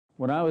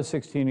When I was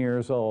 16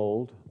 years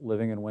old,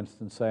 living in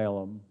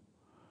Winston-Salem,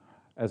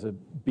 as a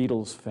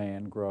Beatles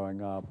fan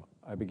growing up,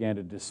 I began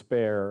to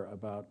despair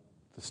about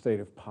the state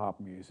of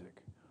pop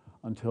music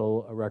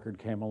until a record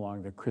came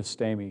along that Chris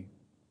Stamey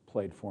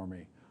played for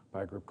me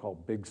by a group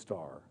called Big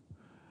Star.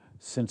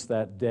 Since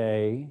that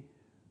day,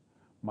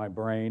 my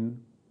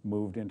brain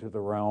moved into the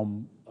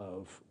realm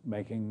of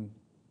making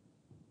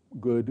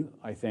good,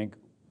 I think,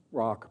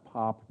 rock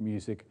pop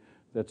music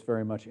that's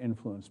very much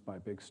influenced by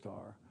Big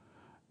Star.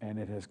 And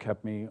it has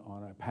kept me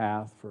on a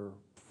path for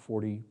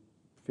 40,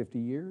 50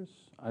 years,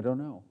 I don't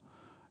know.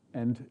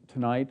 And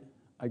tonight,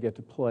 I get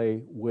to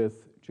play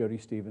with Jody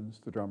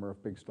Stevens, the drummer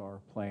of Big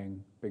Star,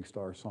 playing Big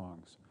Star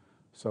songs.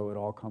 So it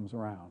all comes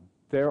around.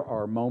 There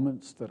are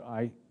moments that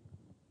I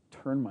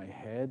turn my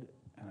head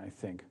and I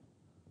think,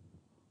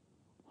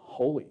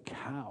 holy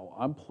cow,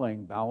 I'm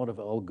playing Ballad of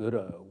El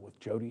Goodo with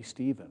Jody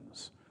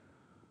Stevens.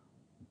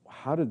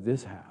 How did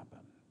this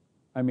happen?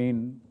 I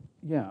mean,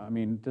 yeah, I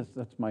mean,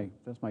 that's my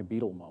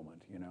Beatle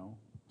moment, you know?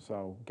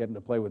 So getting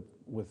to play with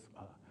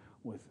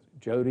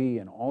Jody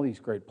and all these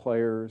great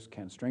players,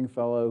 Ken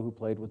Stringfellow, who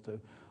played with the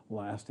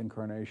last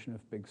incarnation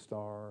of Big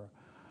Star,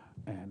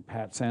 and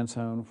Pat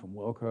Sansone from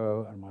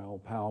Wilco, and my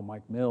old pal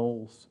Mike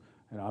Mills,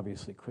 and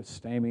obviously Chris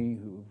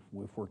Stamey, who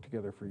we've worked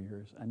together for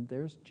years. And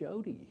there's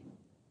Jody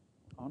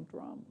on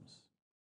drums.